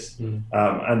exist,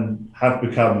 and have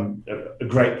become a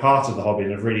great part of the hobby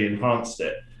and have really enhanced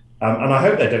it. And I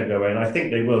hope they don't go away, and I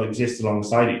think they will exist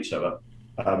alongside each other.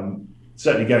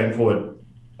 Certainly going forward,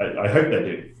 I hope they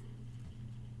do.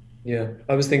 Yeah,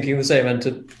 I was thinking the same. And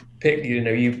to pick, you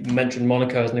mentioned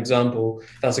Monaco as an example.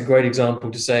 That's a great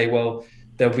example to say, well,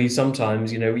 there'll be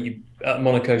sometimes, at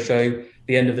Monaco show,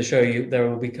 the end of the show, there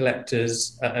will be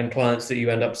collectors and clients that you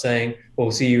end up saying,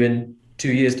 well, see you in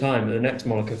 2 years' time at the next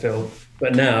Monaco Phil.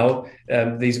 But now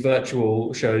these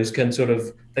virtual shows can sort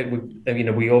of,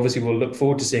 we obviously will look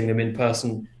forward to seeing them in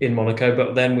person in Monaco,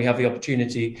 but then we have the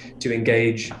opportunity to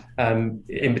engage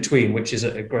in between, which is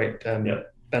a great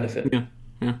benefit. Yeah.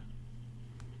 Yeah.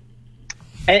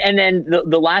 And then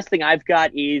the last thing I've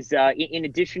got is, in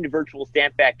addition to Virtual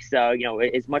Stampex,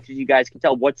 as much as you guys can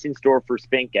tell, what's in store for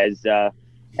Spink as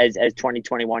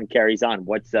 2021 carries on?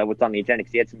 What's on the agenda?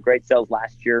 Because you had some great sales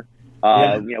last year.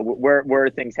 Where are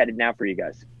things headed now for you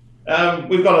guys?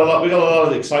 We've got a lot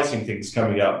of exciting things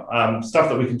coming up. Stuff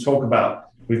that we can talk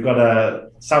about. We've got a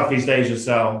Southeast Asia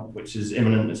sale, which is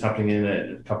imminent. It's happening in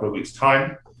a couple of weeks'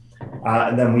 time.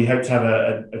 And then we hope to have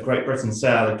a Great Britain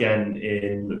sale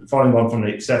again following on from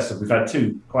the success of, we've had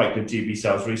two quite good GB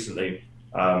sales recently.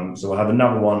 So we'll have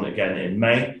another one again in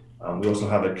May. We also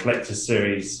have a collector's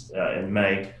series in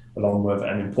May, along with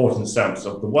an important stamps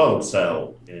of the world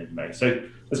sale in May. So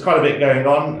there's quite a bit going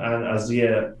on, and as the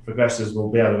year progresses, we'll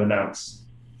be able to announce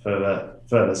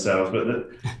further sales. But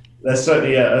there's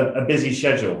certainly a busy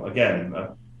schedule again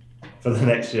for the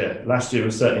next year. Last year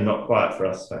was certainly not quiet for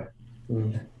us. So.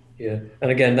 Yeah, and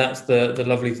again, that's the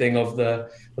lovely thing of the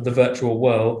virtual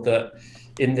world, that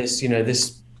in this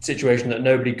this situation that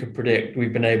nobody could predict,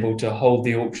 we've been able to hold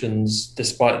the auctions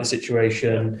despite the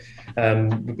situation.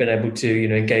 We've been able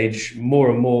to engage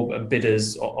more and more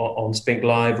bidders on Spink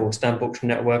Live or Stamp Auction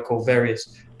Network or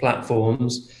various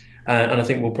platforms, and I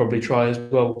think we'll probably try as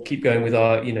well keep going with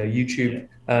our YouTube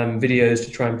videos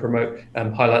to try and promote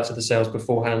highlights of the sales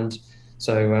beforehand.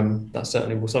 So that's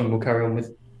certainly something we'll carry on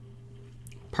with.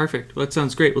 Perfect. Well, that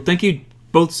sounds great. Well, thank you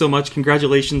both so much.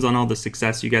 Congratulations on all the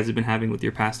success you guys have been having with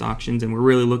your past auctions, and we're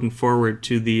really looking forward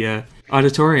to the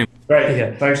auditorium. Great.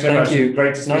 Yeah. Thanks so much. Thank you.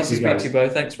 Great to nice to speak to you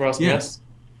both. Thanks for asking us.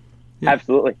 Yeah.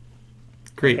 Absolutely.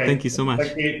 Great. Okay. Thank you so much.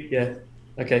 Thank you. Yeah.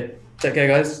 Okay. Take care,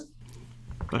 guys.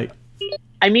 Bye.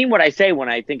 I mean what I say when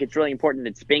I think it's really important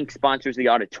that Spink sponsors the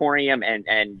auditorium,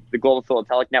 and the Global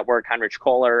Philatelic Network, Heinrich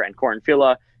Koehler and Corin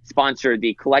Phila sponsor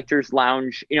the Collectors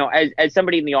Lounge. As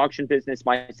somebody in the auction business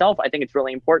myself, I think it's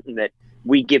really important that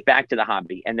we give back to the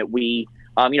hobby, and that we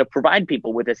provide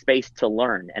people with a space to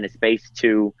learn and a space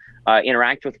to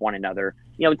interact with one another.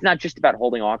 It's not just about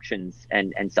holding auctions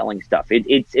and selling stuff.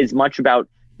 It's as much about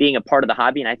being a part of the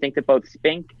hobby. And I think that both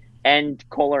Spink and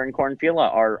Koehler and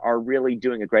Cornfila are really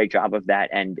doing a great job of that.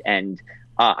 And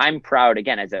I'm proud,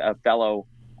 again, as a fellow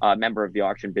member of the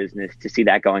auction business, to see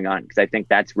that going on, because I think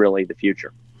that's really the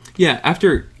future. Yeah,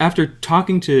 after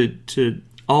talking to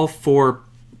all four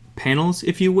panels,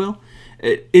 if you will,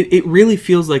 it really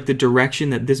feels like the direction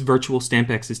that this Virtual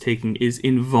Stampex is taking is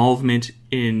involvement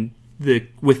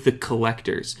with the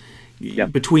collectors.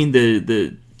 Yep. Between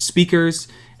the speakers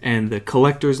and the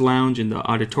collectors lounge and the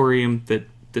auditorium that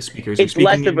the speakers are speaking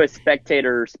in. It's less of a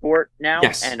spectator sport now.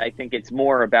 Yes. And I think it's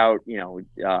more about, again,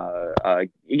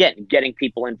 getting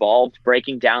people involved,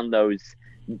 breaking down those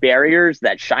barriers,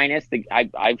 that shyness.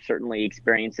 I've certainly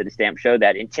experienced at a stamp show,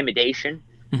 that intimidation.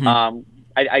 Mm-hmm.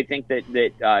 I think that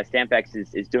Stampex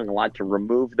is doing a lot to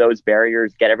remove those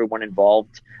barriers, get everyone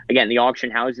involved. Again, the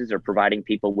auction houses are providing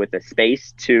people with a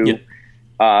space to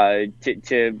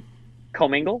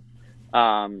commingle.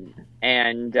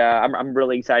 And I'm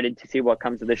really excited to see what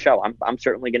comes of the show. I'm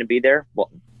certainly going to be there,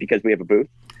 because we have a booth.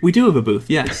 We do have a booth,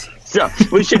 yes. So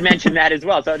we should mention that as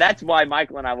well. So that's why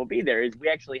Michael and I will be there, is we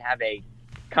actually have a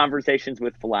Conversations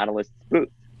with Philatelists booth.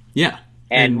 Yeah.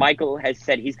 And Michael has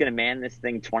said he's going to man this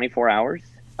thing 24 hours.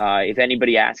 If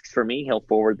anybody asks for me, he'll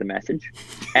forward the message.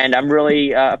 And I'm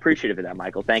really appreciative of that,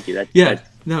 Michael. Thank you. That's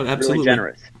absolutely really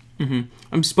generous. Mm-hmm.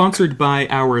 I'm sponsored by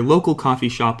our local coffee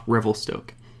shop,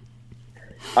 Revelstoke.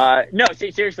 No,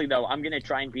 seriously, though, I'm going to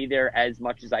try and be there as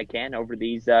much as I can over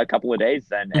these couple of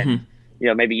days. And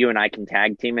maybe you and I can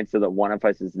tag team it so that one of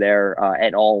us is there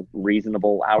at all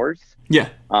reasonable hours. Yeah.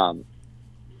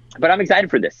 But I'm excited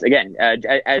for this. Again,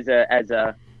 as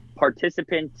a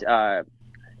participant, as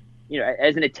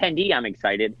an attendee, I'm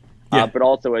excited. But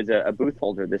also as a booth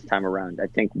holder this time around, I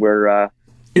think we're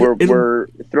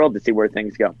thrilled to see where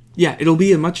things go. Yeah, it'll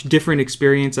be a much different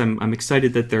experience. I'm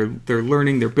excited that they're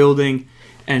learning, they're building,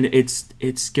 and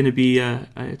it's gonna be a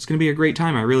great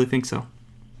time. I really think so.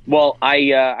 Well,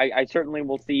 I certainly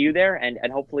will see you there,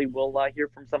 and hopefully we'll hear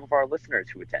from some of our listeners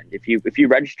who attend. If you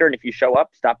register and if you show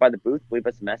up, stop by the booth, leave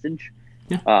us a message.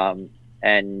 Yeah. I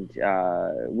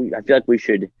feel like we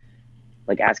should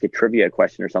ask a trivia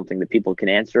question or something that people can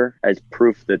answer as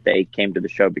proof that they came to the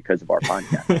show because of our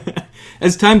podcast.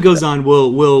 As time goes on,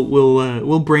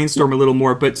 we'll brainstorm a little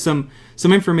more, but some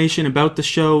information about the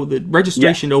show. The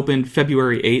registration opened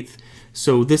February 8th.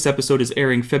 So this episode is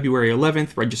airing February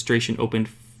 11th. Registration opened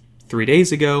 3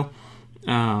 days ago.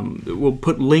 We'll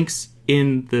put links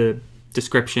in the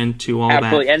description to all that.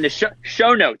 Absolutely. And the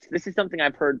show notes. This is something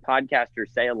I've heard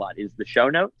podcasters say a lot, is the show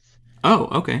notes. Oh,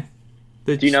 okay.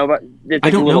 Do you know about? I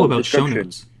don't know about show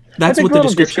notes. That's what the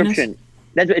description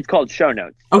is? It's called show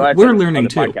notes. Oh, so we're learning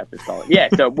too. Podcasters call it. Yeah,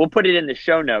 so we'll put it in the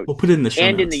show notes. We'll put it in the show notes.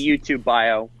 And in the YouTube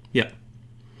bio. Yeah.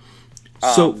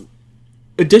 So,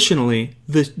 additionally,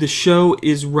 the show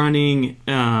is running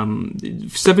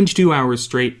 72 hours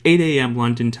straight, 8 a.m.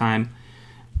 London time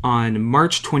on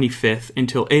March 25th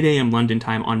until 8 a.m. London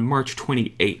time on March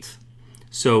 28th.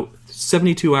 So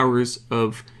 72 hours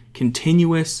of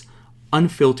continuous,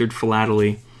 unfiltered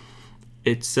philately.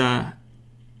 It's going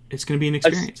to be an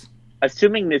experience.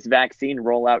 Assuming this vaccine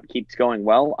rollout keeps going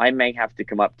well, I may have to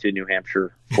come up to New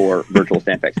Hampshire for Virtual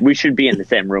Stampex. We should be in the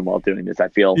same room while doing this, I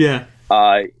feel. Yeah.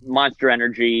 Monster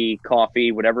Energy,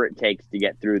 coffee, whatever it takes to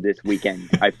get through this weekend.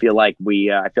 I feel like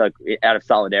out of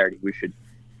solidarity, we should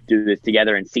do this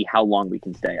together and see how long we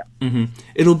can stay up. Mm-hmm.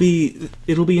 It'll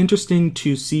be interesting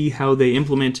to see how they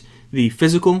implement the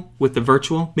physical with the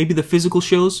virtual. Maybe the physical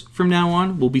shows from now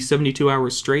on will be 72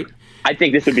 hours straight. I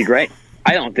think this would be great.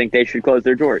 I don't think they should close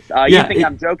their doors. You think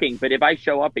I'm joking, but if I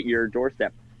show up at your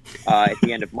doorstep at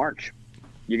the end of March,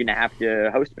 you're going to have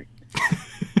to host me.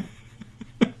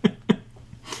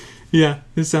 Yeah,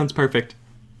 this sounds perfect.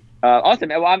 Awesome.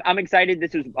 Well, I'm excited.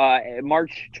 This was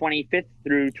March 25th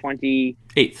through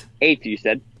 28th. 8th, you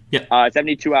said. Yeah.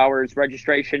 72 hours.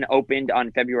 Registration opened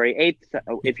on February 8th.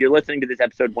 So if you're listening to this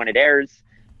episode when it airs,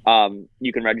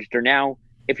 you can register now.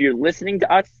 If you're listening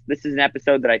to us, this is an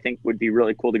episode that I think would be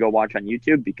really cool to go watch on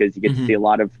YouTube, because you get to see a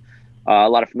lot of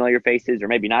familiar faces, or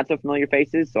maybe not so familiar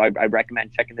faces. So I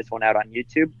recommend checking this one out on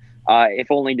YouTube,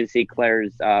 if only to see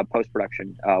Claire's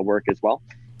post-production work as well.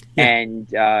 Yeah.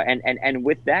 And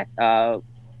with that,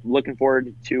 looking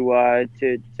forward to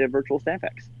Virtual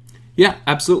Stampex. Yeah,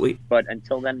 absolutely. But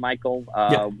until then, Michael,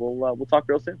 we'll talk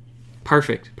real soon.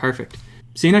 Perfect.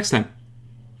 See you next time.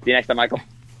 See you next time, Michael.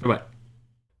 Bye-bye.